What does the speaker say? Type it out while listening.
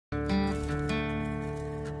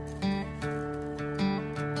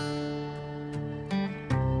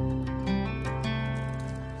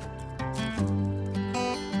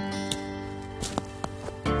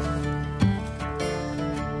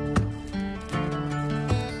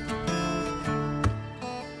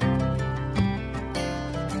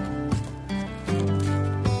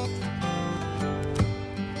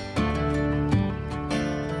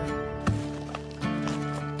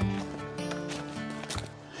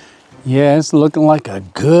Yeah, it's looking like a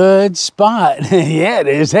good spot. Yeah, it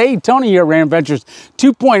is. Hey, Tony here at Random Adventures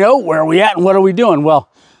 2.0. Where are we at and what are we doing? Well,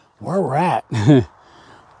 where we're at,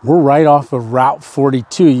 we're right off of Route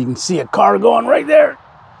 42. You can see a car going right there.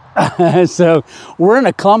 So we're in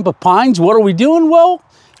a clump of pines. What are we doing? Well,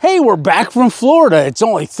 hey, we're back from Florida. It's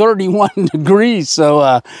only 31 degrees.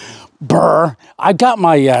 So, I got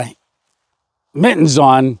my mittens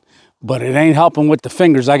on, but it ain't helping with the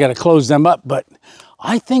fingers. I got to close them up. But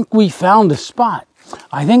I think we found a spot.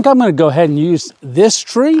 I think I'm going to go ahead and use this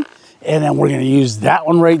tree, and then we're going to use that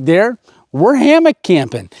one right there. We're hammock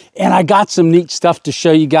camping, and I got some neat stuff to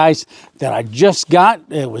show you guys that I just got.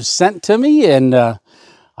 It was sent to me, and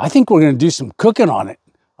I think we're going to do some cooking on it.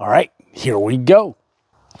 All right, here we go.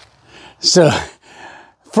 So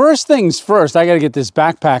first things first, I got to get this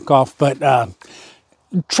backpack off, but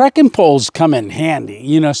trekking poles come in handy,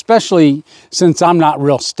 you know, especially since I'm not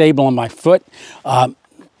real stable on my foot.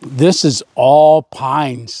 This is all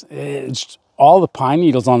pines. It's all the pine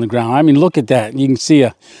needles on the ground. I mean, look at that. You can see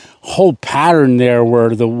a whole pattern there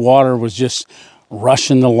where the water was just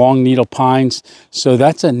rushing the long needle pines. So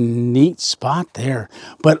that's a neat spot there.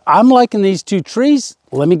 But I'm liking these two trees.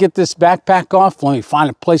 Let me get this backpack off. Let me find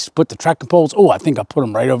a place to put the trekking poles. Oh, I think I'll put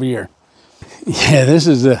them right over here. Yeah, this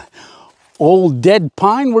is a old dead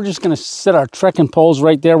pine. We're just going to set our trekking poles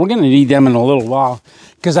right there. We're going to need them in a little while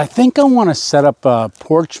because I think I want to set up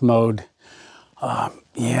porch mode.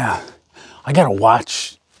 Yeah, I got to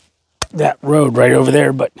watch that road right over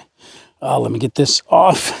there, but let me get this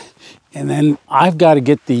off. And then I've got to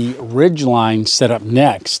get the ridge line set up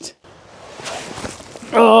next.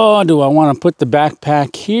 Oh, do I want to put the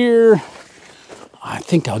backpack here? I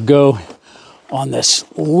think I'll go on this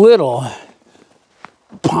little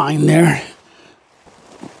pine there.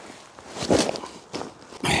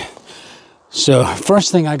 So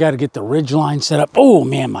first thing, I got to get the ridge line set up. Oh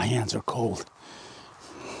man, my hands are cold.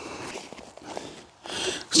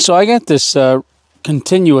 So I got this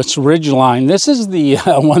continuous ridge line. This is the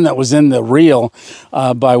one that was in the reel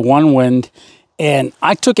by OneWind, and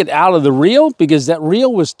I took it out of the reel because that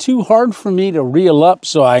reel was too hard for me to reel up,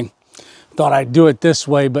 so I thought I'd do it this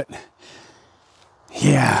way. But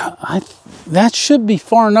yeah, that should be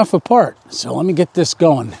far enough apart. So let me get this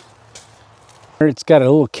going. It's got a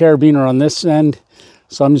little carabiner on this end,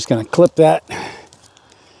 so I'm just going to clip that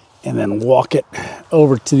and then walk it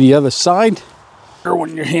over to the other side. Or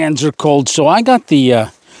when your hands are cold. So I got the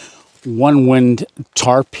OneWind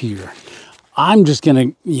tarp here. I'm just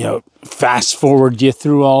going to, fast forward you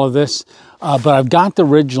through all of this, but I've got the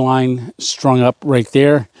ridge line strung up right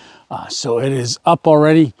there. So it is up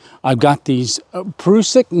already. I've got these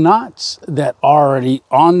Prusik knots that are already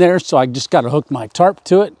on there. So I just got to hook my tarp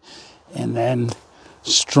to it and then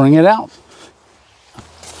string it out.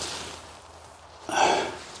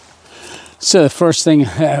 So the first thing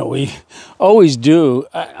we always do,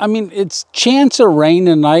 I mean, it's chance of rain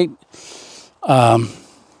tonight.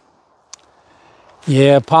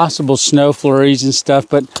 Yeah, possible snow flurries and stuff,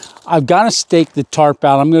 but I've got to stake the tarp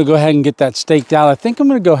out. I'm going to go ahead and get that staked out. I think I'm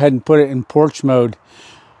going to go ahead and put it in porch mode.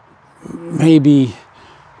 Maybe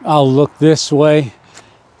I'll look this way.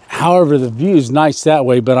 However, the view is nice that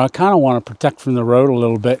way, but I kind of want to protect from the road a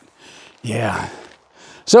little bit. Yeah.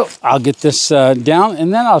 So I'll get this down,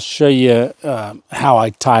 and then I'll show you how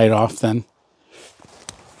I tie it off then.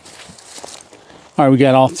 All right, we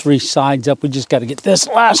got all three sides up. We just got to get this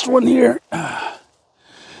last one here.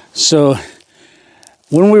 So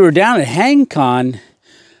when we were down at HangCon,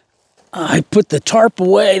 I put the tarp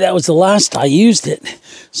away. That was the last I used it.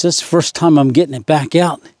 So it's the first time I'm getting it back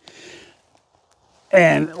out.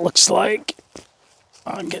 And it looks like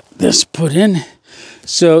I'll get this put in.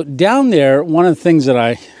 So down there, one of the things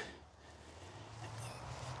that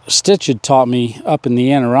Stitch had taught me up in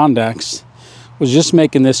the Adirondacks was just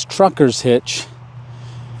making this trucker's hitch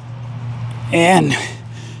and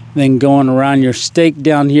then going around your stake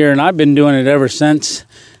down here. And I've been doing it ever since.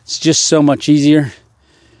 It's just so much easier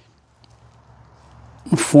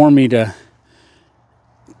for me to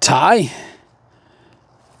tie.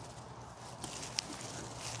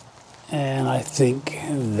 And I think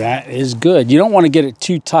that is good. You don't want to get it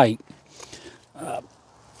too tight.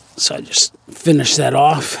 So I just finish that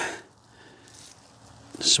off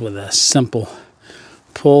just with a simple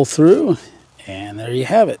pull through. And there you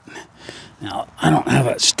have it. Now, I don't have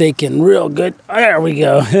it stake in real good. There we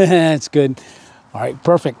go. That's good. All right,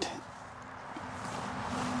 perfect.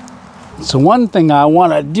 So one thing I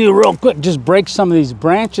want to do real quick, just break some of these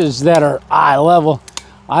branches that are eye level.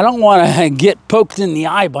 I don't want to get poked in the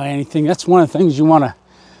eye by anything. That's one of the things you want to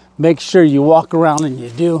make sure you walk around and you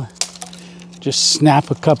do. Just snap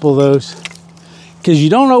a couple of those. because you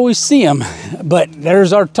don't always see them. But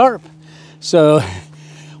there's our tarp. So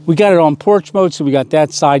we got it on porch mode, so we got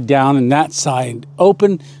that side down and that side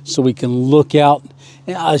open so we can look out.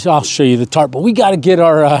 And I'll show you the tarp, but we got to get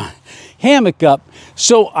our hammock up.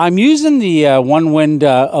 So I'm using the OneWind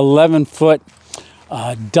 11-foot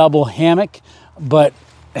double hammock, but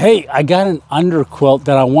hey, I got an underquilt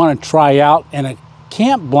that I want to try out and a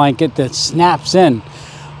camp blanket that snaps in.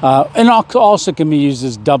 And also can be used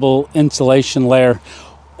as double insulation layer.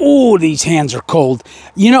 Oh, these hands are cold.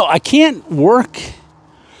 You know, I can't work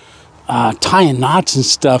tying knots and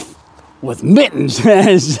stuff with mittens.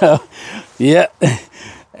 So, yeah.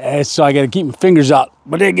 So I got to keep my fingers out,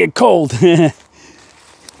 but they get cold.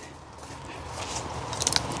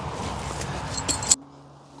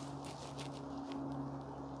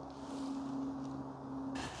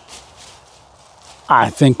 I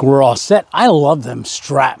think we're all set. I love them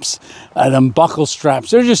straps, them buckle straps.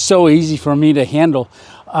 They're just so easy for me to handle.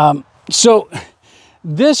 So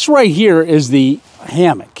this right here is the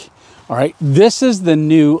hammock. All right, this is the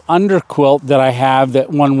new underquilt that I have that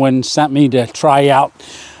OneWind sent me to try out.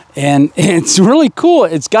 And it's really cool.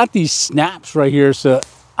 It's got these snaps right here, so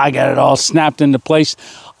I got it all snapped into place.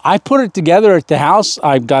 I put it together at the house.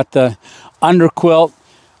 I've got the underquilt,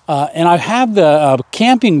 and I have the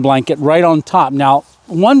camping blanket right on top. Now,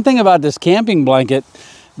 one thing about this camping blanket,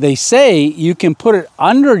 they say you can put it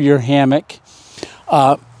under your hammock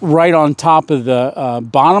right on top of the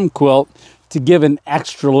bottom quilt to give an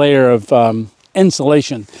extra layer of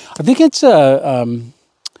insulation. I think it's a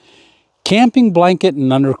camping blanket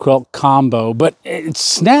and underquilt combo, but it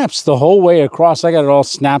snaps the whole way across. I got it all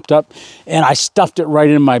snapped up, and I stuffed it right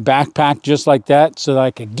in my backpack just like that so that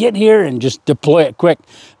I could get here and just deploy it quick.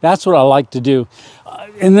 That's what I like to do.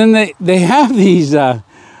 And then they have these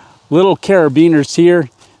little carabiners here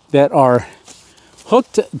that are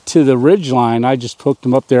hooked to the ridge line. I just hooked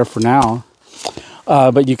them up there for now.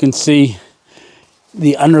 But you can see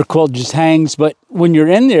the underquilt just hangs. But when you're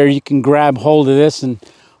in there, you can grab hold of this and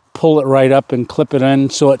pull it right up and clip it in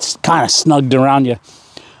so it's kind of snugged around you.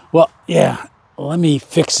 Well, yeah, let me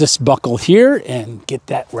fix this buckle here and get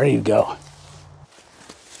that ready to go.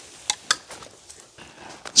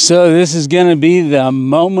 So this is going to be the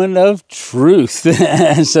moment of truth.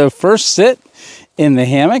 So first sit in the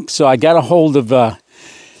hammock. So I got a hold of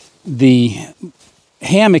the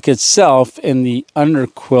hammock itself and the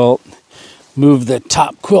underquilt. Move the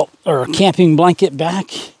top quilt or camping blanket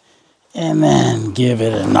back and then give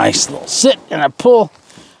it a nice little sit and a pull.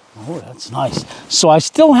 Oh, that's nice. So I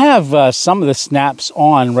still have some of the snaps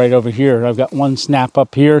on right over here. I've got one snap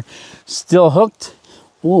up here still hooked.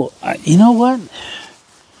 Oh, you know what?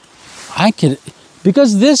 I could,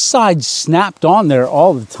 because this side's snapped on there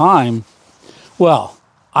all the time, well,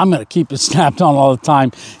 I'm going to keep it snapped on all the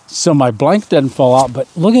time so my blanket doesn't fall out. But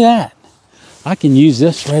look at that. I can use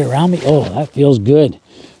this right around me. Oh, that feels good.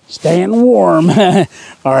 Staying warm. All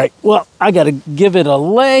right, well, I got to give it a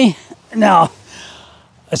lay. Now,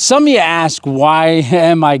 some of you ask, why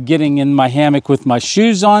am I getting in my hammock with my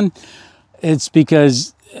shoes on? It's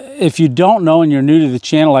because if you don't know and you're new to the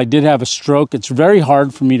channel, I did have a stroke. It's very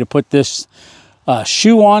hard for me to put this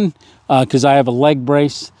shoe on because I have a leg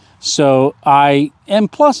brace. So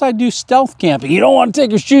and plus I do stealth camping. You don't want to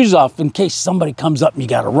take your shoes off in case somebody comes up and you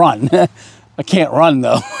got to run. I can't run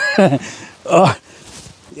though.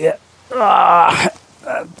 Yeah.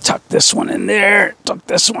 Tuck this one in there. Tuck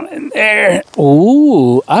this one in there.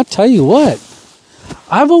 Ooh, I'll tell you what.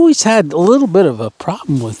 I've always had a little bit of a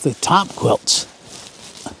problem with the top quilts.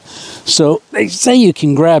 So they say you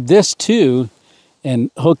can grab this too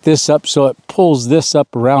and hook this up so it pulls this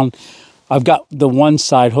up around. I've got the one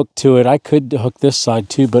side hooked to it. I could hook this side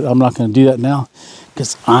too, but I'm not going to do that now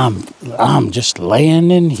because I'm just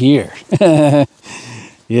laying in here.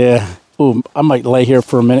 Yeah. Ooh, I might lay here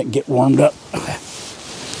for a minute and get warmed up.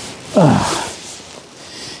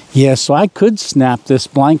 Yeah, so I could snap this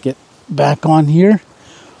blanket back on here.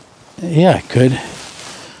 Yeah, I could.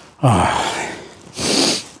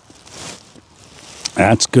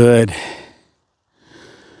 That's good.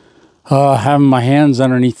 Having my hands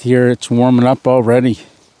underneath here, it's warming up already.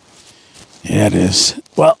 Yeah, it is.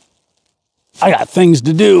 Well, I got things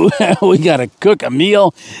to do. We got to cook a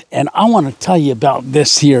meal, and I want to tell you about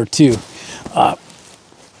this here too. I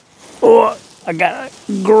got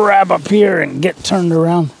to grab up here and get turned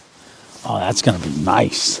around. Oh, that's going to be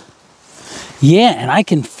nice. Yeah, and I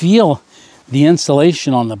can feel the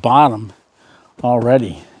insulation on the bottom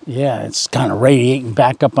already. Yeah, it's kind of radiating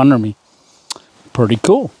back up under me. Pretty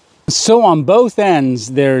cool. So on both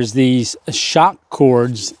ends, there's these shock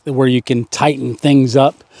cords where you can tighten things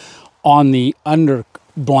up on the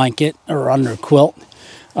blanket or underquilt,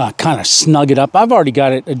 kind of snug it up. I've already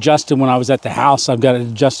got it adjusted when I was at the house. I've got it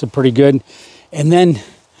adjusted pretty good. And then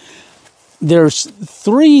there's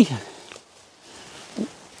 3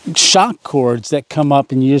 shock cords that come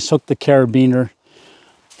up, and you just hook the carabiner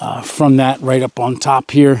from that right up on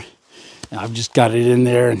top here. And I've just got it in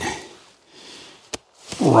there and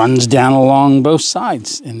runs down along both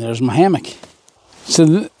sides, and there's my hammock. So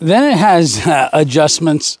then it has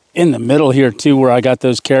adjustments in the middle here too, where I got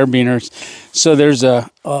those carabiners. So there's a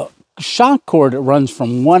shock cord that runs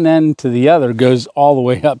from one end to the other, goes all the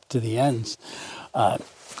way up to the ends.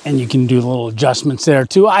 And you can do little adjustments there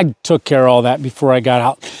too. I took care of all that before I got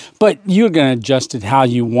out, but you're going to adjust it how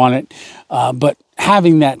you want it. But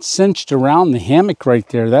having that cinched around the hammock right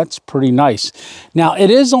there, that's pretty nice. Now,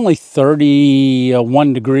 it is only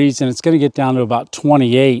 31 degrees, and it's going to get down to about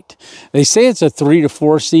 28. They say it's a 3 to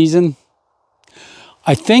 4 season.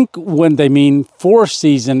 I think when they mean 4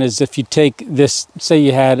 season is if you take this, say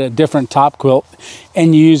you had a different top quilt,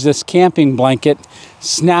 and you use this camping blanket,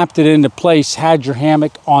 snapped it into place, had your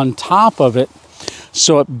hammock on top of it,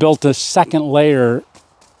 so it built a second layer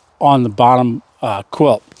on the bottom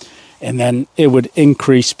quilt. And then it would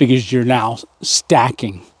increase because you're now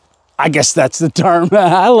stacking. I guess that's the term.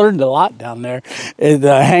 I learned a lot down there at the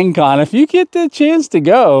HangCon. If you get the chance to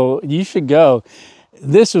go, you should go.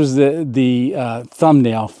 This was the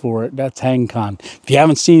thumbnail for it. That's HangCon. If you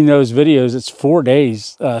haven't seen those videos, it's 4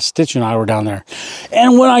 days. Stitch and I were down there.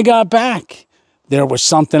 And when I got back, there was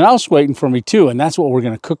something else waiting for me too. And that's what we're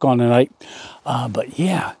going to cook on tonight. But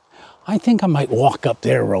yeah, I think I might walk up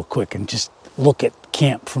there real quick and just look at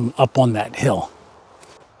camp from up on that hill.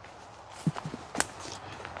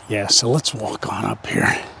 Yeah, so let's walk on up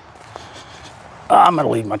here. I'm going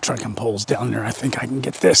to leave my trekking poles down there. I think I can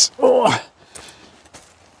get this. Oh.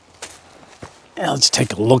 Yeah, let's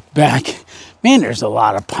take a look back. Man, there's a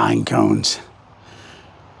lot of pine cones.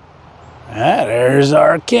 There's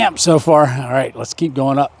our camp so far. All right, let's keep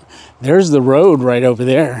going up. There's the road right over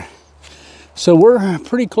there. So we're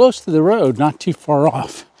pretty close to the road, not too far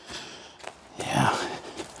off. Yeah,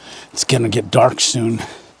 it's gonna get dark soon.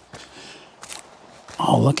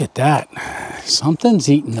 Oh, look at that. Something's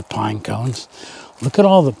eating the pine cones. Look at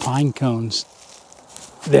all the pine cones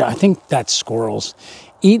there. I think that's squirrels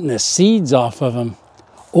eating the seeds off of them.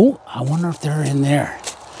 Oh, I wonder if they're in there.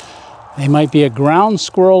 They might be a ground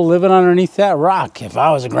squirrel living underneath that rock. If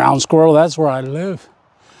I was a ground squirrel, that's where I'd live.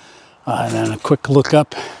 And then a quick look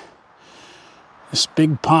up. This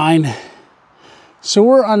big pine. So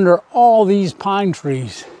we're under all these pine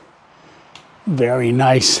trees. Very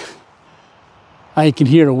nice. I can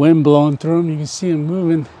hear the wind blowing through them. You can see them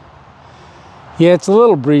moving. Yeah, it's a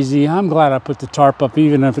little breezy. I'm glad I put the tarp up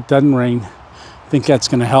even if it doesn't rain. I think that's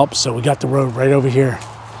going to help. So we got the road right over here.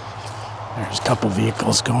 There's a couple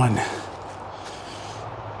vehicles going.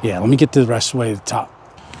 Yeah, let me get to the rest of the way to the top.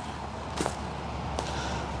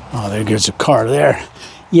 Oh, there goes a car there.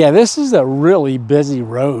 Yeah, this is a really busy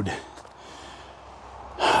road.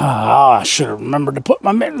 Oh, I should have remembered to put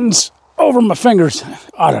my mittens over my fingers.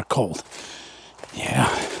 Oh, they're cold. Yeah.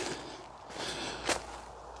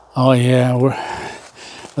 Oh,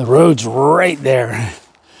 yeah. The road's right there.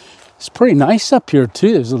 It's pretty nice up here,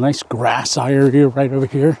 too. There's a nice grass area right over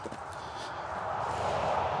here.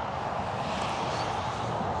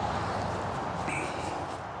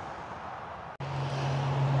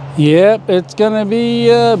 Yep, it's going to be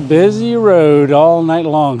a busy road all night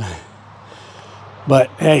long. But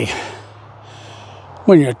hey,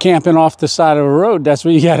 when you're camping off the side of a road, that's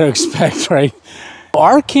what you got to expect, right?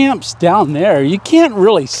 Our camp's down there. You can't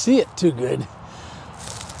really see it too good.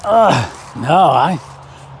 No, I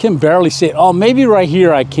can barely see it. Oh, maybe right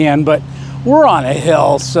here I can, but we're on a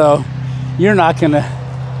hill, so you're not going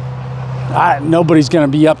to, nobody's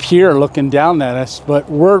going to be up here looking down at us, but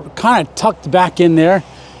we're kind of tucked back in there.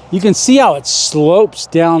 You can see how it slopes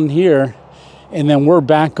down here, and then we're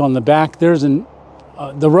back on the back. There's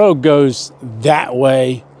the road goes that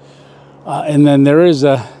way, and then there is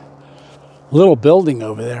a little building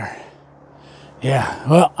over there. Yeah,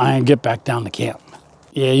 well, I can get back down to camp.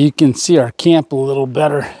 Yeah, you can see our camp a little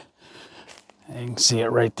better. You can see it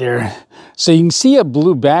right there. So you can see a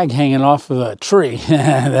blue bag hanging off of a tree.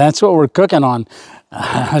 That's what we're cooking on.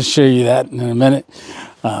 I'll show you that in a minute.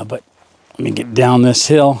 But let me get down this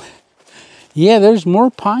hill. Yeah, there's more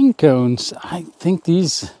pine cones. I think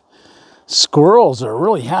these squirrels are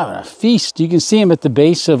really having a feast. You can see them at the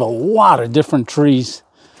base of a lot of different trees.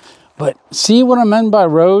 But see what I meant by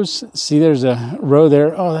rows? See, there's a row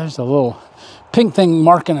there. Oh, there's a little pink thing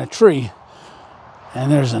marking a tree.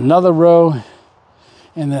 And there's another row.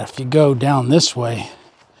 And then if you go down this way,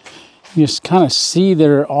 You just kind of see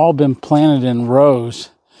they're all been planted in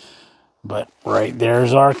rows. But right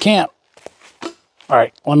there's our camp. All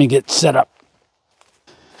right, let me get set up.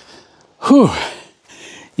 Whew.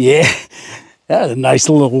 Yeah, that was a nice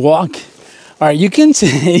little walk. All right, you can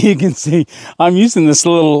see I'm using this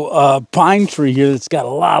little pine tree here that's got a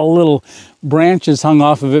lot of little branches hung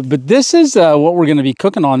off of it. But this is what we're going to be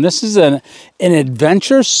cooking on. This is an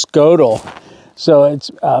adventure skottle. So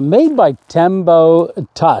it's made by Tembo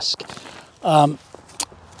Tusk.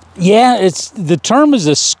 Yeah, the term is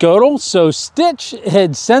a skottle. So Stitch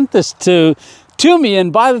had sent this to me,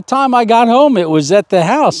 and by the time I got home, it was at the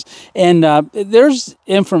house. And there's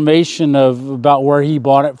information about where he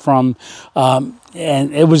bought it from.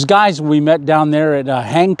 And it was guys we met down there at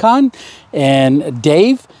HangCon, and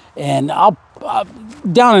Dave. And I'll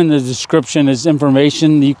down in the description is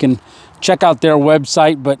information. You can check out their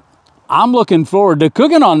website. But I'm looking forward to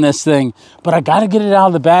cooking on this thing. But I got to get it out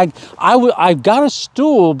of the bag. I've got a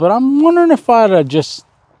stool, but I'm wondering if I ought to just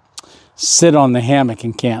sit on the hammock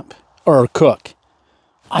and camp. Or cook.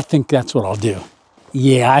 I think that's what I'll do.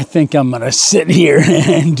 Yeah, I think I'm gonna sit here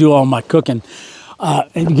and do all my cooking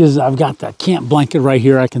because I've got that camp blanket right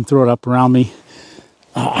here. I can throw it up around me.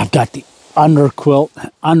 I've got the underquilt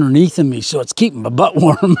underneath of me, so it's keeping my butt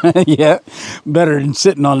warm. Yeah, better than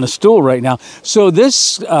sitting on the stool right now. So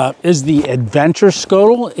this is the Adventure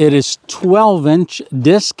Skottle. It is 12-inch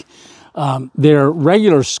disc. Their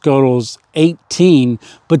regular Skottle's 18,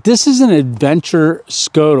 but this is an Adventure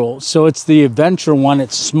Skottle, so it's the Adventure one.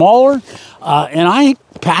 It's smaller, and I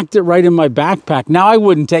packed it right in my backpack. Now, I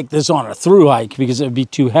wouldn't take this on a through hike because it would be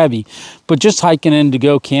too heavy, but just hiking in to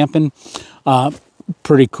go camping,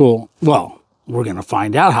 pretty cool. Well, we're going to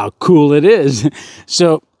find out how cool it is.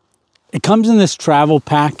 So it comes in this travel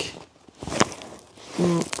pack,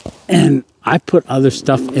 and I put other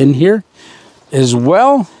stuff in here as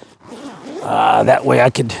well. That way I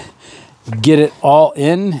could get it all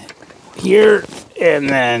in here, and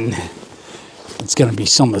then it's going to be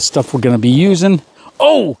some of the stuff we're going to be using.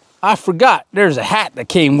 Oh, I forgot. There's a hat that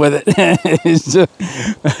came with it.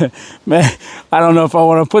 Man, I don't know if I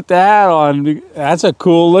want to put the hat on. That's a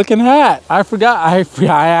cool looking hat. I forgot.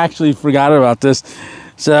 I actually forgot about this.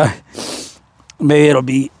 So maybe it'll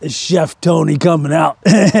be Chef Tony coming out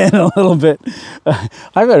in a little bit.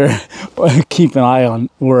 I better keep an eye on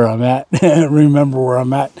where I'm at, remember where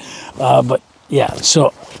I'm at. But yeah,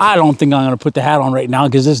 so I don't think I'm going to put the hat on right now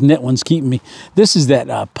because this knit one's keeping me. This is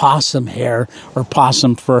that possum hair or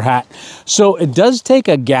possum fur hat. So it does take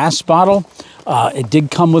a gas bottle. It did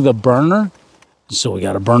come with a burner. So we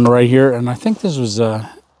got a burner right here. And I think this was it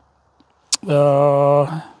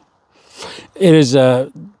is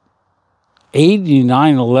a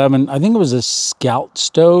 8911. I think it was a Scout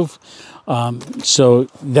stove. So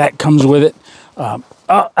that comes with it. Oh,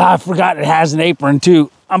 I forgot it has an apron too.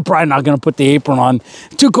 I'm probably not going to put the apron on.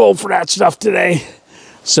 Too cold for that stuff today.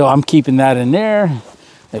 So I'm keeping that in there.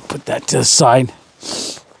 I put that to the side.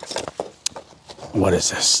 What is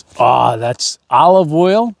this? Oh, that's olive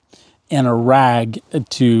oil and a rag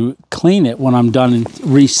to clean it when I'm done and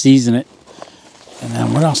re-season it. And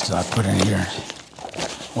then what else did I put in here?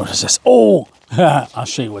 What is this? Oh, I'll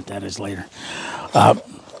show you what that is later. Oh,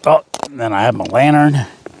 and then I have my lantern. I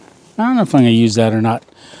don't know if I'm going to use that or not.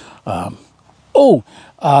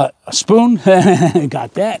 A spoon.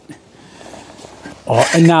 Got that. Oh,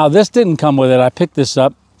 and now this didn't come with it. I picked this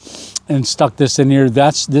up and stuck this in here.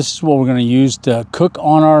 This is what we're going to use to cook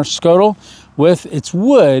on our skottle with. It's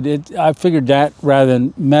wood. I figured that rather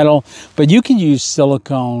than metal, but you can use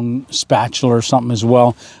silicone spatula or something as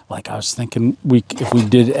well. Like I was thinking if we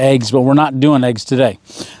did eggs, but we're not doing eggs today.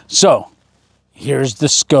 So here's the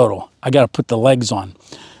skottle. I got to put the legs on.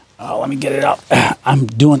 Let me get it up. I'm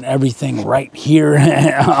doing everything right here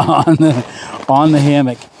on the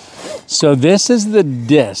hammock. So this is the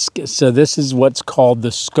disc. So this is what's called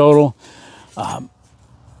the skottle.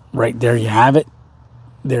 Right there you have it.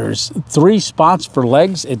 There's 3 spots for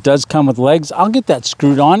legs. It does come with legs. I'll get that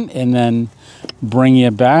screwed on and then bring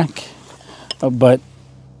you back. But,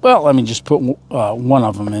 well, let me just put one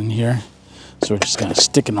of them in here. So we're just going to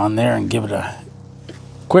stick it on there and give it a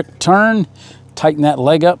quick turn. Tighten that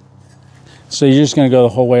leg up. So you're just going to go the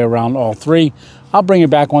whole way around all 3. I'll bring it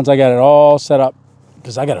back once I got it all set up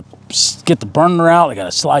because I got to get the burner out. I got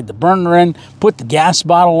to slide the burner in, put the gas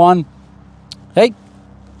bottle on. Hey,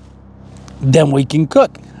 then we can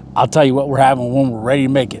cook. I'll tell you what we're having when we're ready to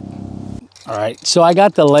make it. All right, so I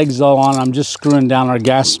got the legs all on. I'm just screwing down our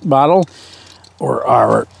gas bottle or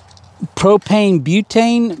our propane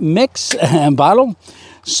butane mix bottle.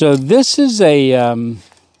 So this is a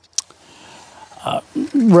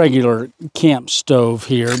regular camp stove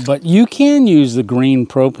here, but you can use the green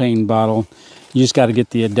propane bottle. You just got to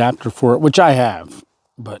get the adapter for it, which I have,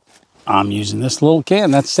 but I'm using this little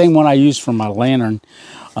can. That's the same one I use for my lantern.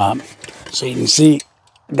 So you can see,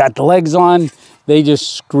 got the legs on. They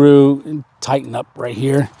just screw and tighten up right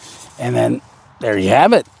here. And then there you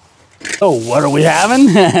have it. Oh, what are we having?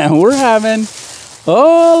 We're having,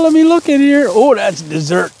 oh, let me look in here. Oh, that's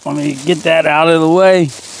dessert. Let me get that out of the way.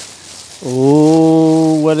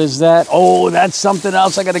 Oh, what is that? Oh, that's something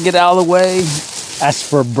else I got to get out of the way. That's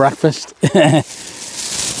for breakfast.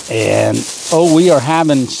 And, oh, we are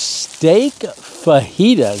having steak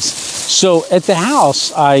fajitas. So at the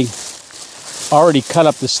house, I already cut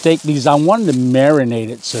up the steak because I wanted to marinate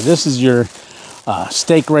it. So this is your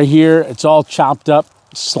steak right here. It's all chopped up,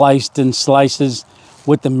 sliced in slices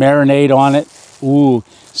with the marinade on it. Ooh,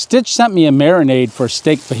 Stitch sent me a marinade for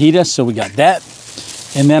steak fajita, so we got that.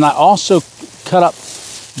 And then I also cut up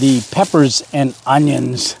the peppers and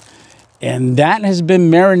onions, and that has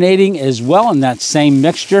been marinating as well in that same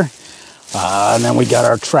mixture. And then we got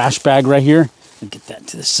our trash bag right here. I'll get that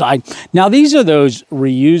to the side. Now these are those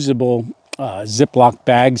reusable Ziploc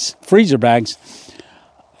bags, freezer bags.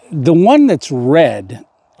 The one that's red,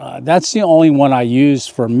 that's the only one I use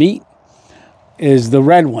for meat, is the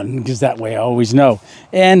red one, because that way I always know.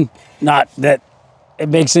 And not that it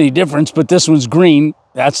makes any difference, but this one's green.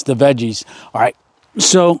 That's the veggies. All right,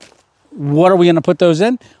 so what are we gonna put those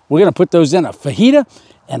in? We're gonna put those in a fajita,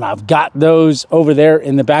 and I've got those over there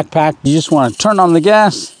in the backpack. You just wanna turn on the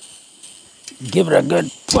gas, give it a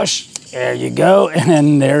good push. There you go,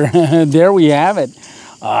 and there we have it.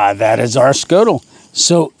 That is our Skottle.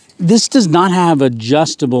 So this does not have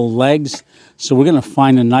adjustable legs, so we're gonna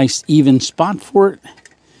find a nice even spot for it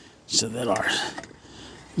so that our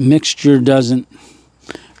mixture doesn't.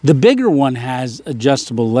 The bigger one has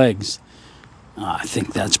adjustable legs. I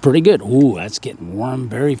think that's pretty good. Ooh, that's getting warm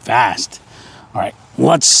very fast. All right,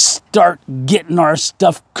 let's start getting our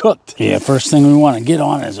stuff cooked. Yeah, first thing we want to get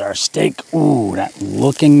on is our steak. Ooh, that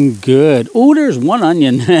looking good. Ooh, there's one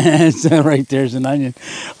onion. Right there's an onion.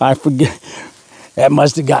 I forget. That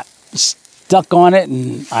must have got stuck on it,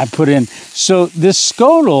 and I put in. So this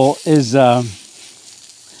Skottle is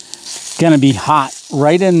gonna be hot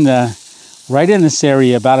right in this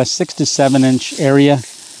area, about a 6 to 7 inch area.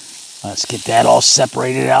 Let's get that all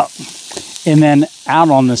separated out. And then out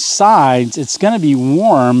on the sides, it's gonna be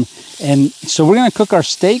warm. And so we're gonna cook our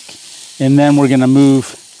steak, and then we're gonna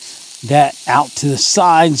move that out to the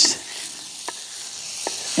sides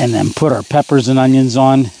and then put our peppers and onions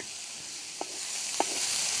on.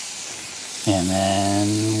 And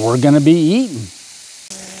then we're gonna be eating.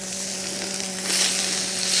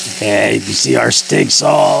 Yeah, you can see our steak's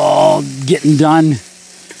all getting done.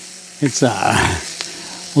 It's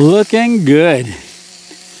looking good.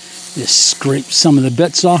 Just scrape some of the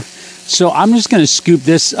bits off. So I'm just gonna scoop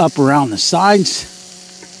this up around the sides,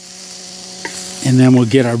 and then we'll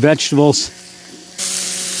get our vegetables.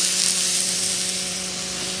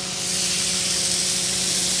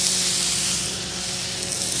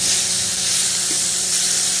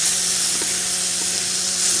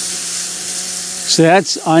 So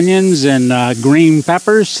that's onions and green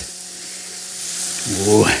peppers.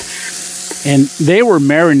 Ooh. And they were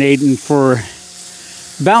marinating for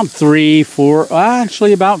about 3, 4,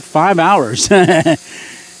 actually about 5 hours.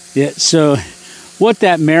 Yeah, so what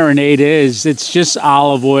that marinade is, it's just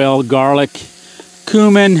olive oil, garlic,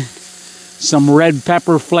 cumin, some red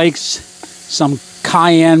pepper flakes, some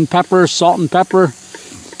cayenne pepper, salt and pepper.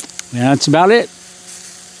 Yeah, that's about it.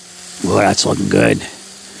 Well, that's looking good.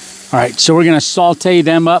 All right, so we're gonna saute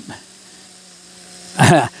them up.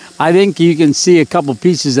 I think you can see a couple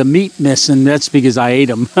pieces of meat missing. That's because I ate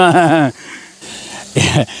them. I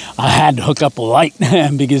had to hook up a light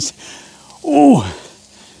because, ooh,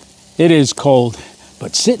 it is cold.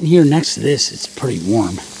 But sitting here next to this, it's pretty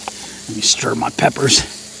warm. Let me stir my peppers.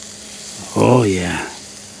 Oh yeah.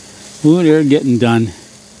 Ooh, they're getting done.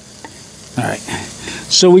 All right,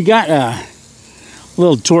 so we got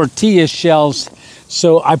little tortilla shells.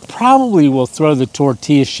 So I probably will throw the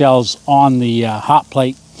tortilla shells on the hot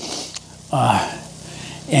plate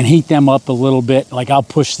and heat them up a little bit. Like I'll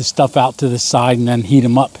push the stuff out to the side and then heat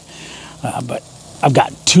them up. But I've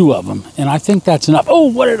got 2 of them, and I think that's enough. Oh,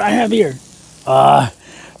 what did I have here?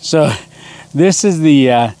 So this is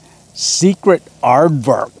the secret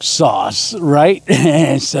aardvark sauce, right?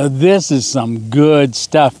 So this is some good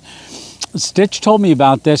stuff. Stitch told me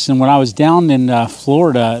about this, and when I was down in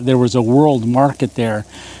Florida, there was a world market there.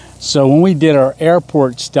 So when we did our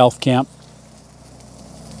airport stealth camp,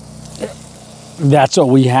 that's what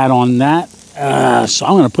we had on that. So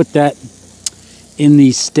I'm gonna put that in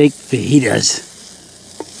these steak fajitas.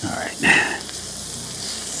 All right.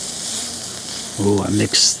 Oh, I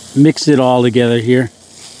mix it all together here.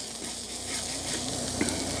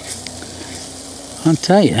 I'll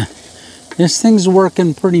tell you, this thing's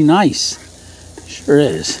working pretty nice. Sure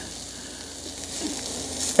is.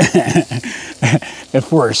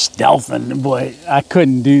 If we're stealthing, boy, I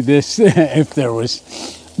couldn't do this if there was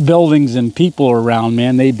buildings and people around,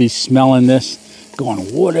 man. They'd be smelling this, going,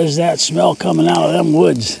 what is that smell coming out of them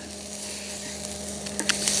woods?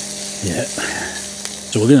 Yeah.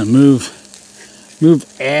 So we're gonna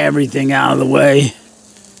move everything out of the way.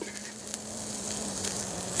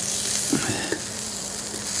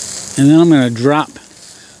 And then I'm gonna drop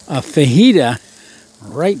a fajita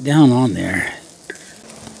right down on there.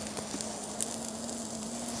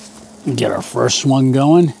 Get our first one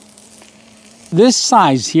going. This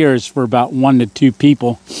size here is for about 1 to 2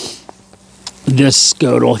 people. This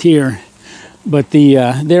skottle here, but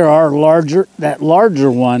there are that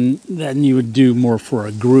larger one then you would do more for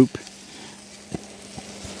a group.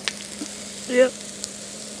 Yep.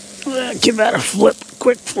 Give that a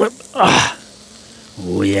quick flip.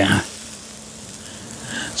 Oh yeah.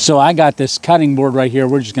 So I got this cutting board right here.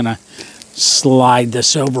 We're just gonna slide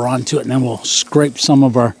this over onto it, and then we'll scrape some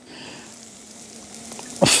of our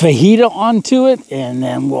fajita onto it, and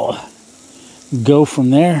then we'll go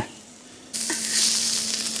from there.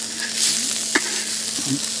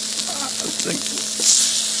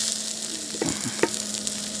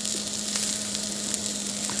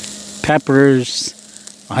 Peppers,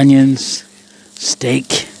 onions,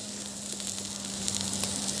 steak.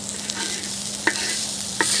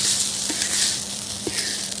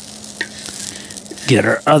 Get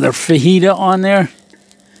our other fajita on there.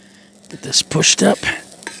 Get this pushed up.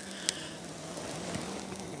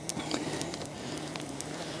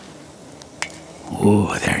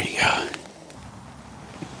 Oh, there you go.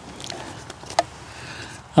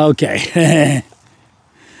 Okay.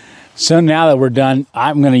 So now that we're done,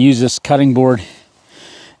 I'm going to use this cutting board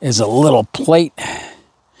as a little plate.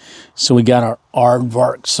 So we got our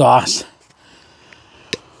aardvark sauce.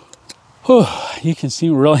 Whew, you can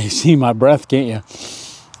really see my breath, can't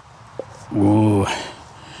you? Ooh.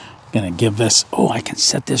 Gonna give this, oh, I can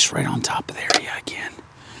set this right on top of there. Yeah, I can.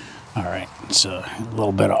 All right, so a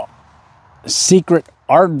little bit of secret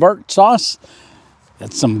aardvark sauce.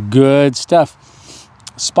 That's some good stuff.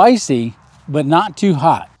 Spicy, but not too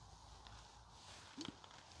hot.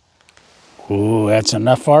 Ooh, that's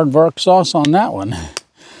enough aardvark sauce on that one.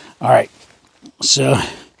 All right, so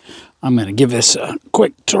I'm gonna give this a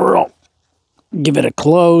quick twirl, give it a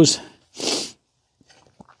close,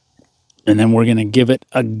 and then we're gonna give it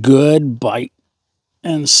a good bite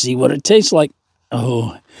and see what it tastes like.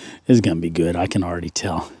 Oh, it's gonna be good. I can already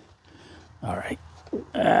tell. All right,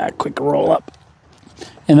 quick roll up.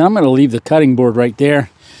 And then I'm gonna leave the cutting board right there.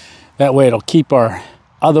 That way it'll keep our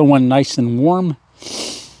other one nice and warm.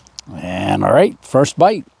 And all right, first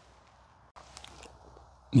bite.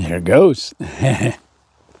 There it goes.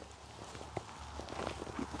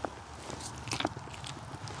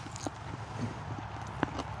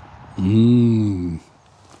 Mmm.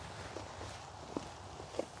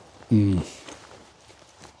 Mmm.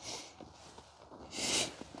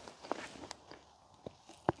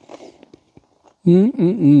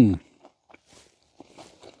 Mmm.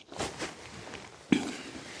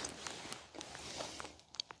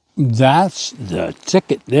 That's the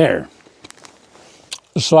ticket there.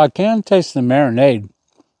 So I can taste the marinade.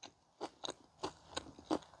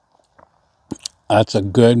 That's a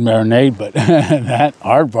good marinade, but that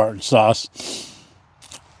aardvark sauce,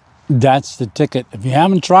 that's the ticket. If you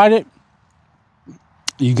haven't tried it,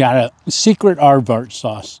 you got a secret aardvark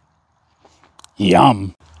sauce.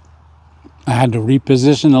 Yum. I had to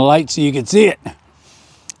reposition the light so you could see it.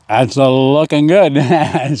 That's looking good.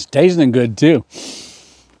 It's tasting good too.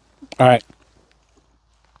 All right.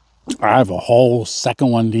 I have a whole second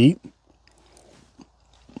one to eat.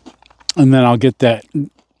 And then I'll get that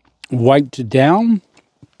wiped down,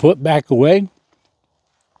 put back away.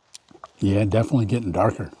 Yeah, definitely getting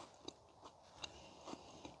darker.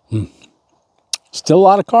 Still a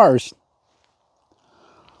lot of cars.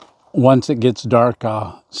 Once it gets dark,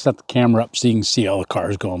 I'll set the camera up so you can see all the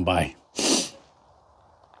cars going by.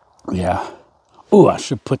 Yeah. Ooh, I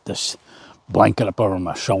should put this blanket up over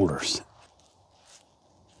my shoulders.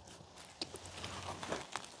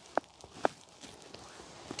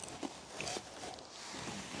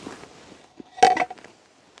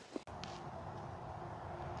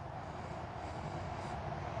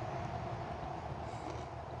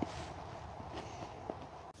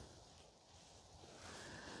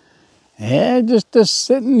 Yeah, just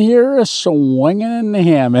sitting here swinging in the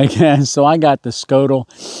hammock. So I got the Skottle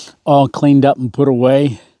all cleaned up and put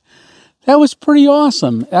away. That was pretty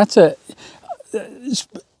awesome.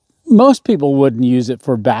 Most people wouldn't use it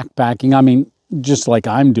for backpacking. I mean, just like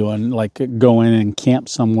I'm doing, like go in and camp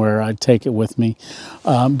somewhere, I'd take it with me.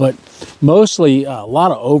 But mostly a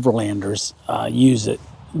lot of overlanders use it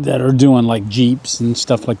that are doing like Jeeps and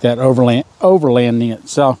stuff like that, overlanding it.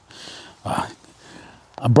 So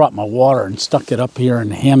I brought my water and stuck it up here in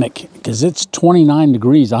the hammock because it's 29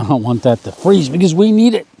 degrees. I don't want that to freeze because we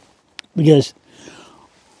need it, because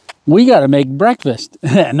we got to make breakfast.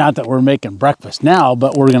 Not that we're making breakfast now,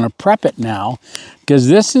 but we're going to prep it now, because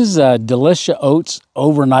this is Delicioats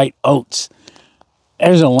overnight oats.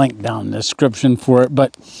 There's a link down in the description for it.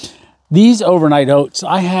 But these overnight oats,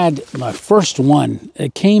 I had my first one.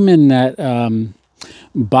 It came in that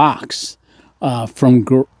box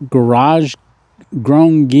from Garage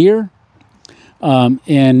Grown Gear,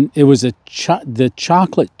 and it was the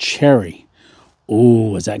chocolate cherry.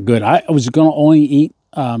 Ooh, was that good? I was going to only eat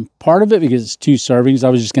part of it because it's 2 servings. I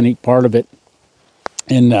was just going to eat part of it,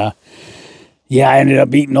 and yeah, I ended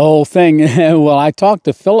up eating the whole thing. Well, I talked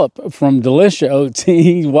to Philip from Delicioats.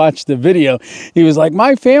 He watched the video. He was like,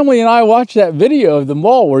 my family and I watched that video of the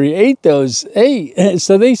mall where he ate those. Hey,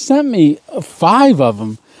 so they sent me 5 of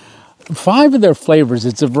them, 5 of their flavors.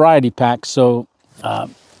 It's a variety pack, so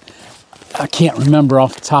I can't remember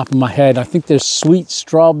off the top of my head. I think there's sweet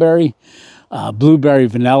strawberry, blueberry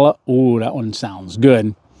vanilla. Ooh, that one sounds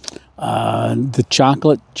good. The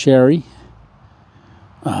chocolate cherry.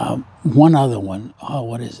 One other one. Oh,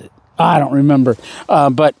 what is it? I don't remember.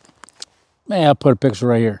 But man, I'll put a picture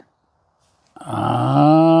right here.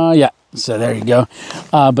 Yeah, so there you go.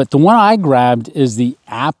 But the one I grabbed is the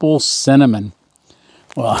apple cinnamon.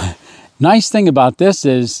 Well, nice thing about this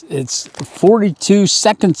is it's 42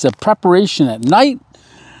 seconds of preparation at night,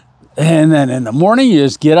 and then in the morning you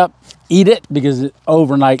just get up, eat it, because it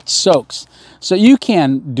overnight soaks. So you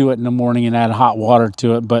can do it in the morning and add hot water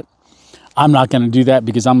to it, but I'm not going to do that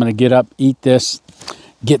because I'm going to get up, eat this,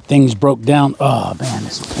 get things broke down. Oh man,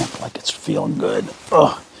 this camp like it's feeling good.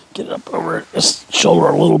 Oh, get it up over this shoulder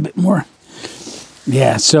a little bit more.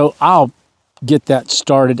 Yeah, so I'll get that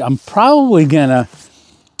started. I'm probably going to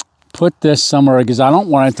put this somewhere because I don't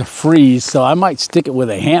want it to freeze, so I might stick it with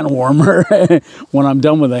a hand warmer. When I'm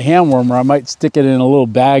done with a hand warmer, I might stick it in a little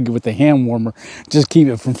bag with a hand warmer, just keep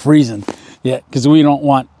it from freezing. Yeah, because we don't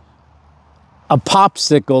want a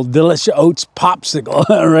popsicle, Delicioats popsicle,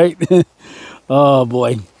 right? Oh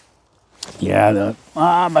boy. Yeah,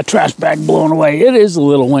 my trash bag blowing away. It is a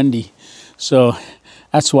little windy, so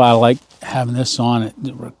that's why I like having this on. It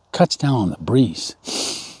cuts down on the breeze.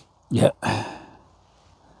 Yeah.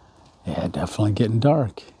 Yeah, definitely getting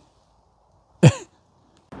dark.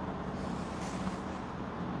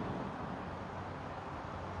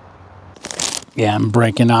 Yeah, I'm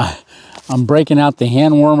breaking out the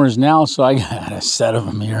hand warmers now, so I got a set of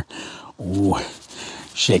them here. Ooh,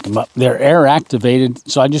 shake them up. They're air activated,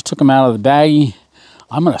 so I just took them out of the baggie.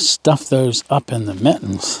 I'm gonna stuff those up in the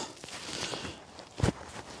mittens,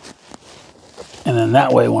 and then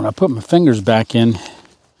that way, when I put my fingers back in,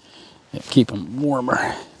 it keep them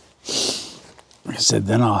warmer. Like I said,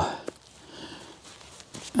 then I'll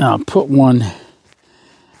put one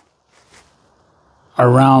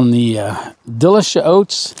around the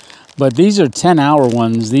Delicioats, but these are 10-hour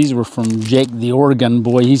ones. These were from Jake, the Oregon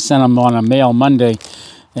boy. He sent them on a mail Monday,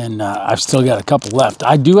 and I've still got a couple left.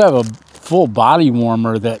 I do have a full body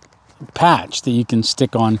warmer that patch that you can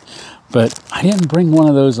stick on, but I didn't bring one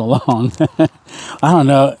of those along. I don't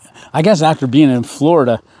know. I guess after being in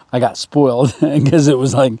Florida, I got spoiled because it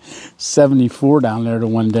was like 74 down there to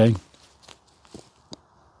one day.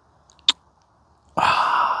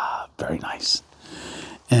 Ah, very nice.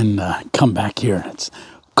 And come back here, it's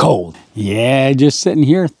cold. Yeah, just sitting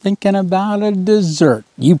here thinking about a dessert.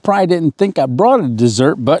 You probably didn't think I brought a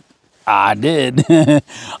dessert, but I did.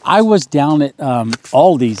 I was down at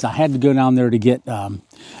Aldi's. I had to go down there to get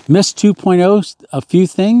Miss 2.0, a few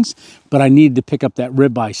things, but I needed to pick up that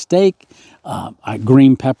ribeye steak, a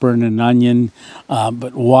green pepper and an onion.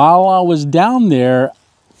 But while I was down there,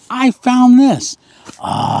 I found this.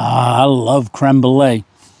 I love creme brulee.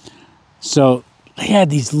 So they had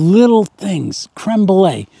these little things, creme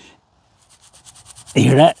brulee. You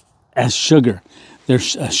hear that? As sugar.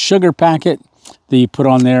 There's a sugar packet that you put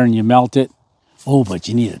on there and you melt it. Oh, but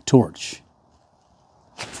you need a torch.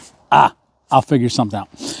 I'll figure something out.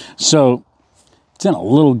 So it's in a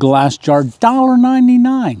little glass jar,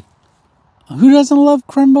 $1.99. Who doesn't love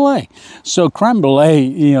creme brulee? So creme brulee,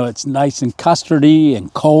 you know, it's nice and custardy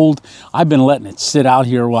and cold. I've been letting it sit out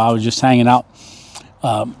here while I was just hanging out.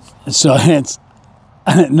 So it's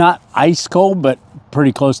not ice cold, but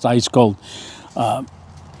pretty close to ice cold.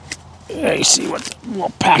 You see what the little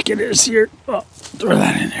packet is here? Oh, throw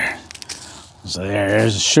that in there. So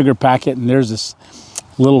there's a sugar packet, and there's this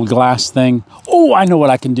little glass thing. Oh, I know what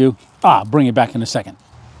I can do. Bring it back in a second.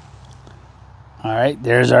 All right,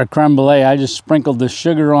 there's our creme brulee. I just sprinkled the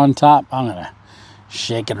sugar on top. I'm gonna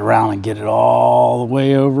shake it around and get it all the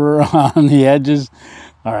way over on the edges.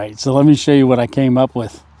 All right, so let me show you what I came up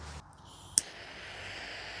with.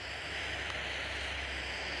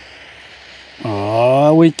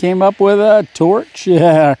 Oh, we came up with a torch.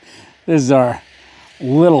 Yeah, this is our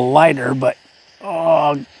little lighter, but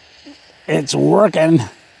oh, it's working.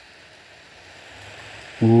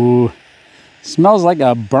 Ooh, smells like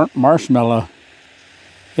a burnt marshmallow.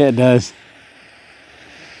 Yeah, it does.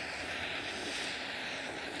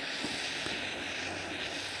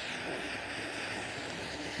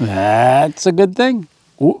 That's a good thing.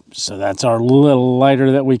 Ooh, so that's our little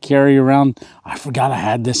lighter that we carry around. I forgot I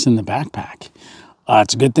had this in the backpack.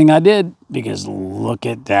 It's a good thing I did, because look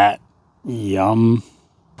at that. Yum.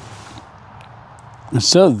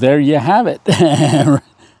 So there you have it.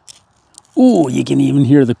 Ooh, you can even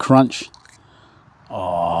hear the crunch.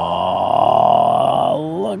 Oh,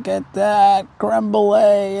 look at that. Creme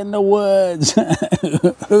brulee in the woods.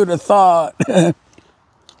 Who'd have thought?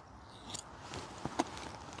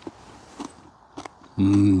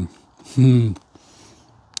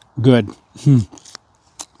 Good.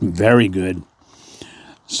 Very good.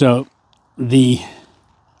 So the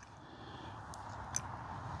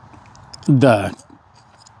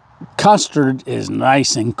custard is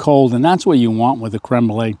nice and cold, and that's what you want with a creme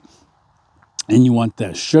brulee. And you want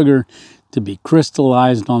the sugar to be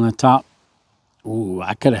crystallized on the top. Ooh,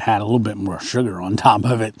 I could have had a little bit more sugar on top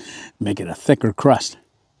of it, make it a thicker crust.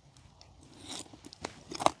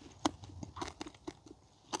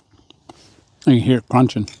 You can hear it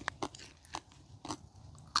crunching.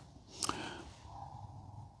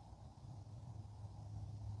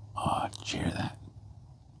 Oh, did you hear that?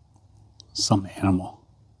 Some animal.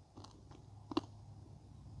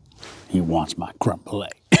 He wants my creme brulee.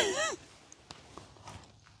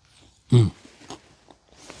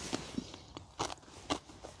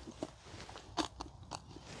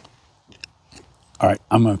 All right,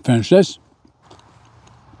 I'm going to finish this.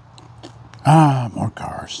 More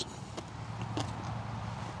cars.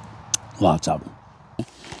 Lots of them.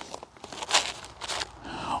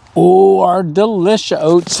 Oh, our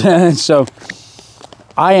Delicioats. So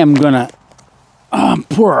I am going to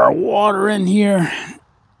pour our water in here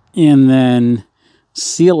and then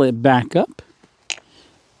seal it back up.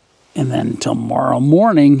 And then tomorrow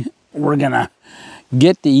morning, we're going to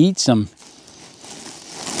get to eat some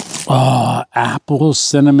apple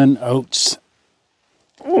cinnamon oats.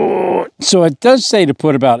 Oh, so it does say to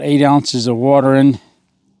put about 8 ounces of water in.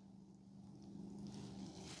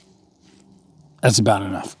 That's about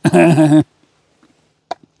enough.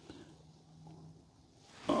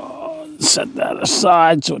 Set that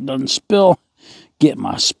aside so it doesn't spill. Get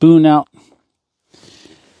my spoon out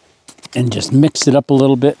and just mix it up a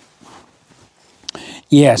little bit.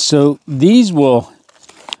 Yeah, so these will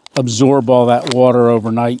absorb all that water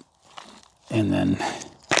overnight and then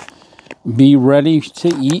be ready to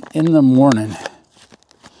eat in the morning.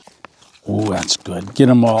 Oh, that's good. Get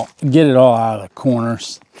it all out of the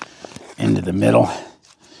corners into the middle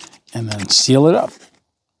and then seal it up.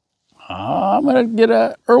 I'm gonna get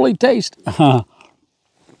an early taste.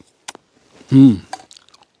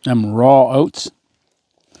 Them raw oats,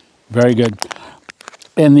 very good.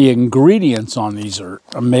 And the ingredients on these are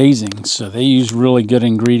amazing. So they use really good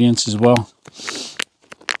ingredients as well.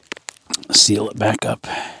 Seal it back up.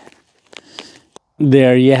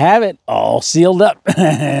 There you have it, all sealed up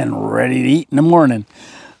and ready to eat in the morning.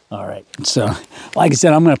 All right, so like I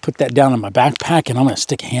said, I'm gonna put that down in my backpack and I'm gonna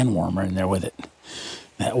stick a hand warmer in there with it.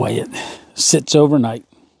 That way it sits overnight,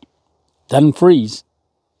 doesn't freeze.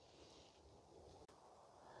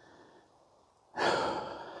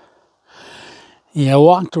 Yeah, I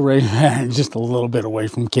walked away just a little bit away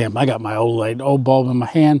from camp. I got my old bulb in my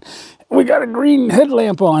hand. We got a green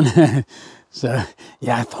headlamp on. So,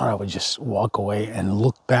 yeah, I thought I would just walk away and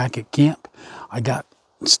look back at camp. I got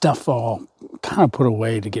stuff all kind of put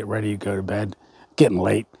away to get ready to go to bed. Getting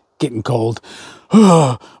late, getting cold.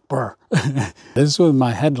 Brr. This is with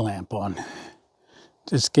my headlamp on.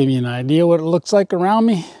 Just give you an idea what it looks like around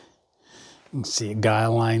me. You can see a guy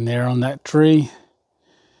lying there on that tree.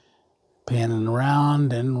 Panning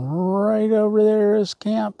around, and right over there is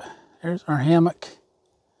camp. there's our hammock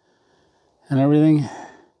and everything.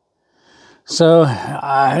 So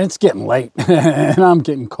it's getting late and I'm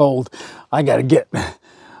getting cold. I got to get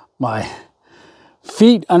my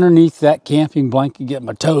feet underneath that camping blanket, get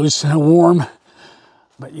my toes warm.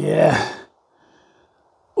 But yeah,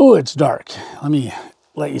 oh, it's dark. Let me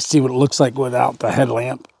let you see what it looks like without the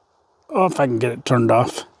headlamp. Oh, if I can get it turned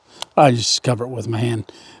off. I just cover it with my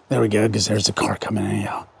hand. There we go, because there's a car coming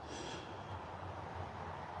anyhow.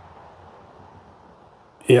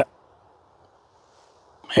 Yeah.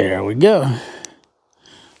 There we go. All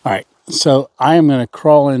right, so I am going to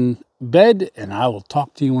crawl in bed, and I will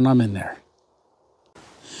talk to you when I'm in there.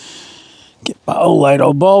 Get my old light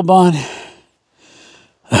old bulb on.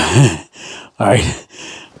 All right.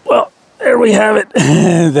 Well, there we have it.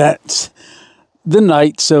 That's the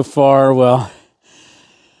night so far. Well,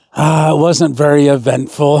 it wasn't very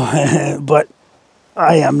eventful, but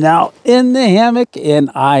I am now in the hammock and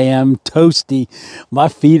I am toasty. My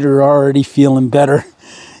feet are already feeling better.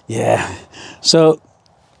 Yeah. So,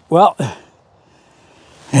 well,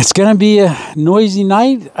 it's going to be a noisy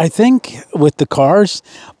night, I think, with the cars,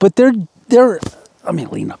 but they're, let me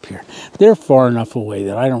lean up here. They're far enough away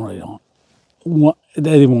that I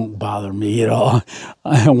they won't bother me at all.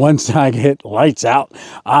 Once I get lights out,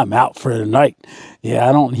 I'm out for the night. Yeah,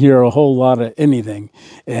 I don't hear a whole lot of anything.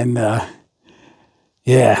 And,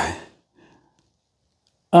 yeah.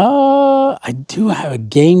 I do have a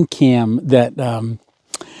game cam that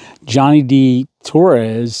Johnny D.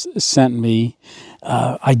 Torres sent me.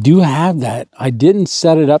 I do have that. I didn't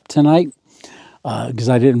set it up tonight because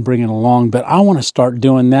I didn't bring it along, but I want to start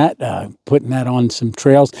doing that, putting that on some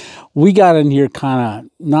trails. We got in here kind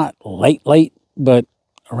of not late, but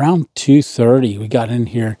around 2:30 we got in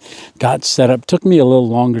here, got set up. Took me a little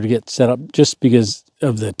longer to get set up just because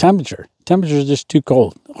of the temperature. Temperature is just too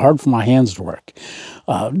cold, hard for my hands to work.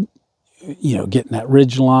 You know, getting that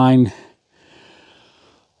ridge line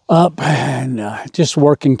up and just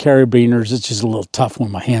working carabiners. It's just a little tough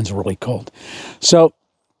when my hands are really cold. So,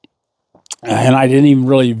 and I didn't even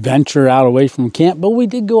really venture out away from camp, but we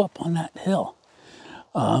did go up on that hill,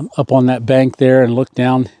 up on that bank there and look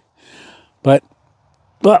down. But,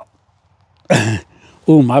 well,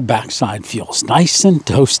 ooh, my backside feels nice and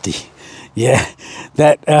toasty. Yeah,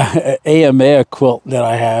 that AMA quilt that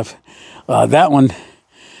I have, that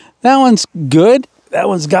one's good. That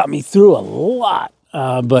one's got me through a lot,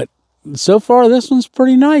 but so far this one's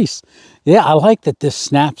pretty nice. Yeah, I like that this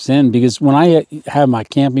snaps in because when I have my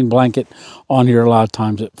camping blanket on here, a lot of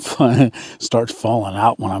times it starts falling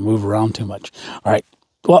out when I move around too much. All right,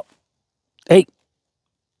 well, hey,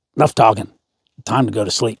 enough talking. Time to go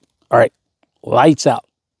to sleep. All right, lights out.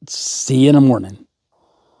 See you in the morning.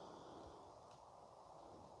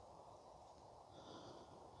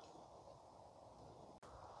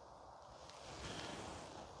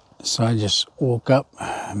 So I just woke up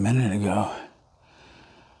a minute ago.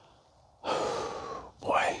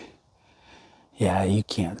 Boy. Yeah, you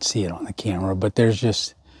can't see it on the camera, but there's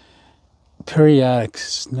just periodic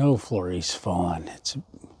snow flurries falling. It's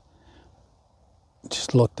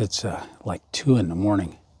just looked, it's like 2 in the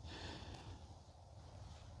morning.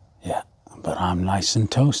 Yeah, but I'm nice and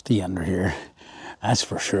toasty under here. That's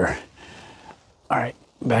for sure. All right,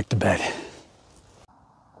 back to bed.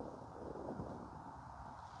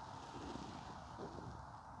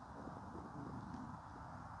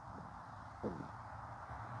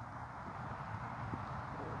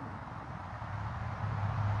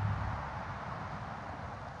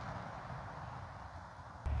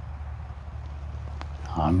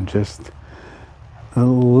 I'm just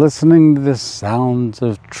listening to the sounds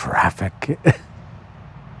of traffic.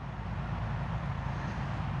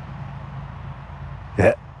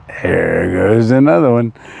 Yeah, here goes another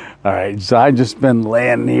one. All right, so I just been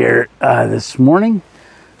laying here this morning.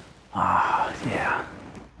 Yeah.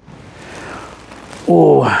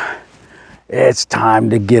 Oh, it's time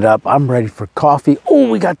to get up. I'm ready for coffee. Oh,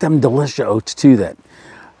 we got them Delicioats too, that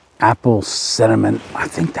apple cinnamon. I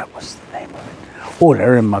think that was the name of it. Oh,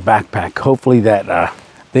 they're in my backpack. Hopefully that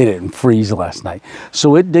they didn't freeze last night.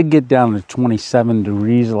 So it did get down to 27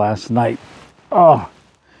 degrees last night. Oh,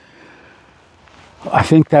 I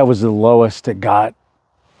think that was the lowest it got.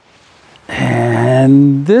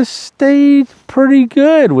 And this stayed pretty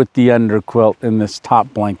good with the underquilt in this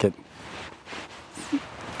top blanket.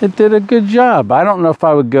 It did a good job. I don't know if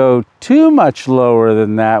I would go too much lower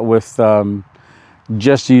than that with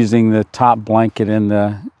just using the top blanket in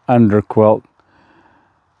the underquilt.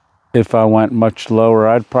 If I went much lower,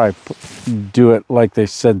 I'd probably do it like they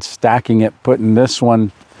said, stacking it, putting this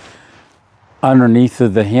one underneath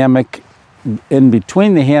of the hammock, in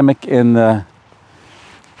between the hammock and the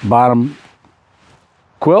bottom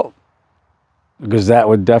quilt, because that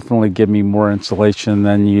would definitely give me more insulation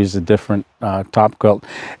than use a different top quilt.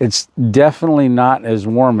 It's definitely not as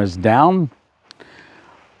warm as down.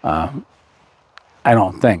 I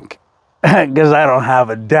don't think, because I don't have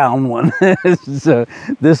a down one. So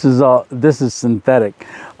this is synthetic.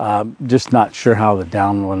 Just not sure how the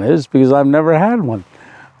down one is because I've never had one.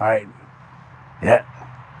 All right, yeah,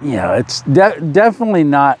 you know, it's definitely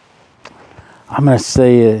not. I'm gonna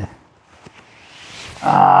say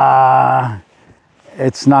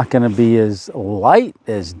it's not gonna be as light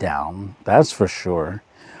as down. That's for sure.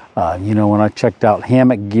 You know, when I checked out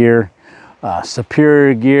Hammock Gear,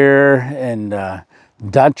 Superior Gear, and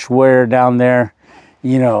Dutch Wear down there,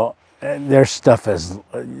 you know, their stuff is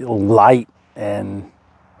light, and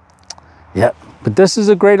yep. But this is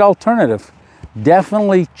a great alternative.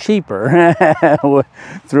 Definitely cheaper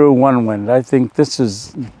through OneWind. I think this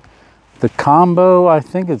is the combo. I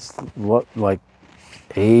think it's what, like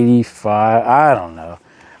 85. I don't know.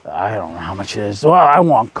 I don't know how much it is. Well, I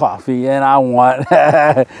want coffee, and I want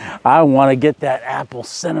I want to get that apple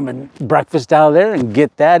cinnamon breakfast out of there and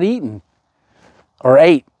get that eaten, or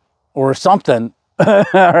ate, or something. All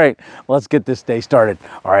right, let's get this day started.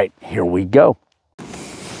 All right, here we go.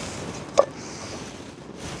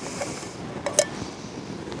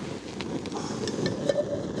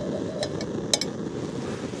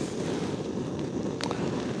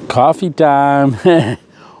 Coffee time.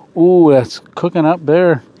 Ooh, that's cooking up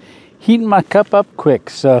there. Heating my cup up quick,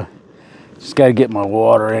 so just got to get my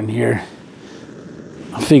water in here.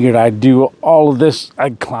 I figured I'd do all of this.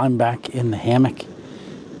 I'd climb back in the hammock.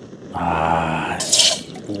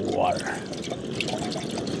 Water.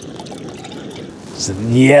 So,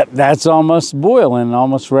 yep, that's almost boiling,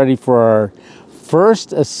 almost ready for our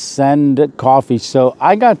first Ascent Coffee. So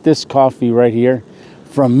I got this coffee right here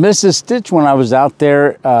from Mrs. Stitch when I was out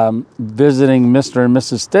there visiting Mr. and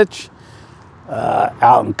Mrs. Stitch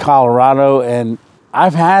out in Colorado. And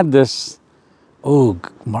I've had this,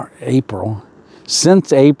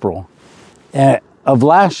 since April of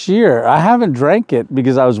last year. I haven't drank it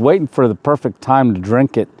because I was waiting for the perfect time to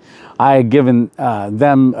drink it. I had given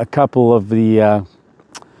them a couple of the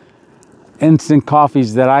instant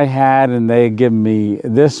coffees that I had, and they had given me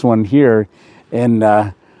this one here. And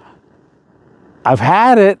I've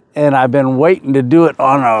had it, and I've been waiting to do it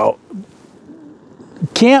on a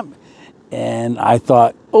camp, and I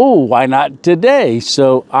thought, oh, why not today?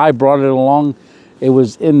 So I brought it along. It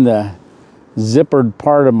was in the zippered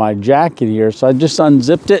part of my jacket here, so I just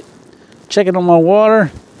unzipped it, check it on my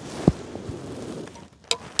water.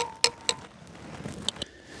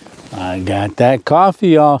 I got that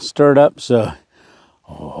coffee all stirred up, so,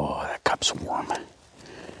 oh, that cup's warm.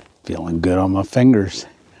 Feeling good on my fingers.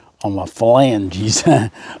 On my phalanges.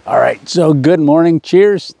 All right, so good morning,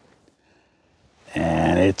 cheers.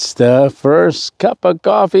 And it's the first cup of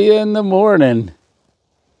coffee in the morning.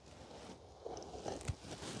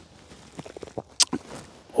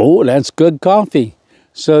 Oh, that's good coffee.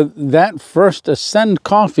 So that first Ascent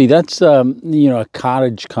Coffee, that's you know, a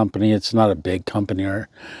cottage company. It's not a big company, or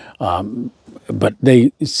but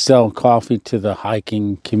they sell coffee to the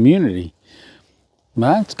hiking community.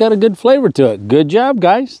 Well, it's got a good flavor to it. Good job,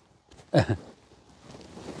 guys.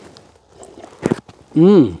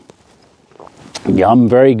 Yum,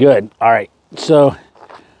 very good. All right, so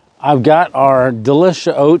I've got our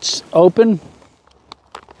Delicioats open.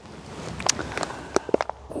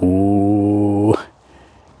 Ooh,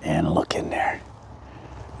 and look in there.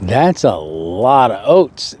 That's a lot of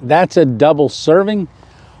oats. That's a double serving.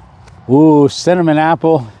 Ooh, cinnamon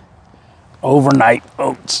apple, overnight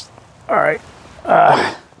oats. All right,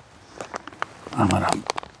 I'm gonna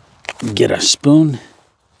get a spoon.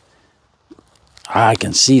 I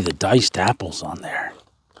can see the diced apples on there.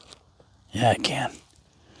 Yeah, I can.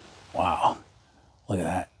 Wow, look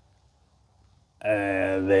at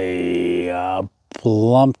that. They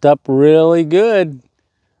plumped up really good.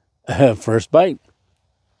 First bite.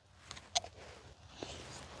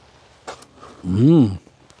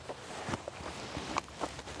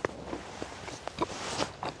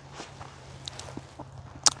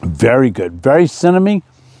 Very good, very cinnamony.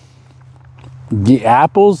 The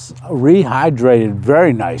apples rehydrated,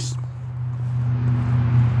 very nice.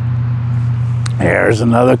 Here's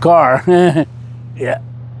another car. Yeah.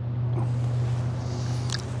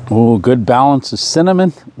 Ooh, good balance of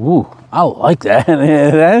cinnamon. Ooh, I like that.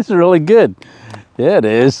 That's really good. Yeah, it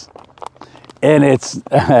is. And it's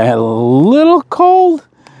a little cold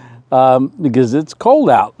because it's cold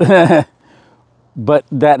out. But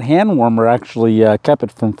that hand warmer actually kept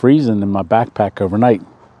it from freezing in my backpack overnight.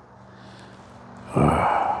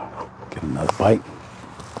 Get another bite.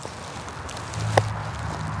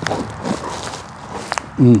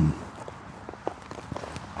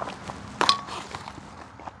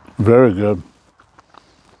 Very good.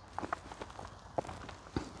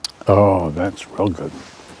 Oh, that's real good.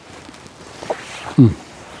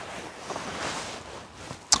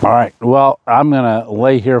 All right, well, I'm gonna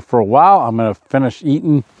lay here for a while. I'm gonna finish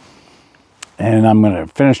eating and I'm gonna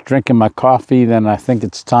finish drinking my coffee. Then I think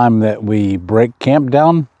it's time that we break camp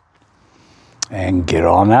down and get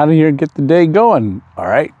on out of here and get the day going. All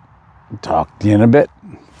right, talk to you in a bit.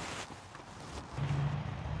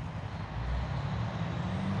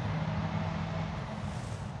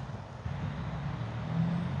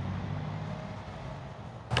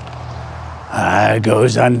 There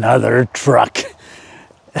goes another truck.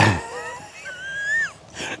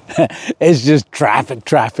 It's just traffic,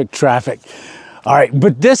 traffic, traffic. All right,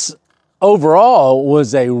 but this overall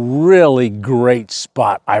was a really great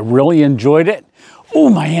spot. I really enjoyed it. Oh,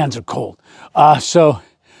 my hands are cold. So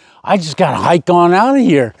I just got to hike on out of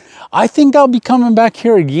here. I think I'll be coming back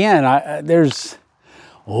here again. I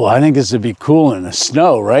think this would be cool in the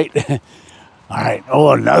snow, right? All right,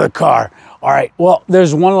 oh, another car. All right, well,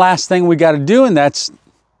 there's one last thing we got to do, and that's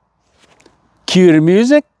cue the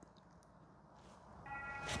music.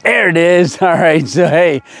 There it is. All right, so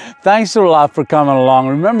hey, thanks a lot for coming along.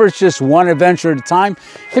 Remember, it's just one adventure at a time.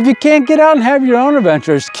 If you can't get out and have your own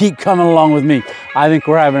adventures, keep coming along with me. I think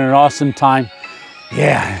we're having an awesome time.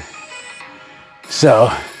 Yeah.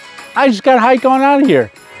 So I just got to hike on out of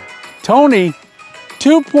here. Tony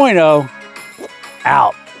 2.0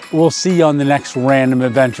 out. We'll see you on the next random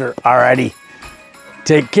adventure. Alrighty.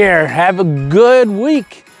 Take care. Have a good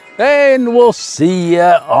week. And we'll see you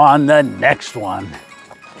on the next one.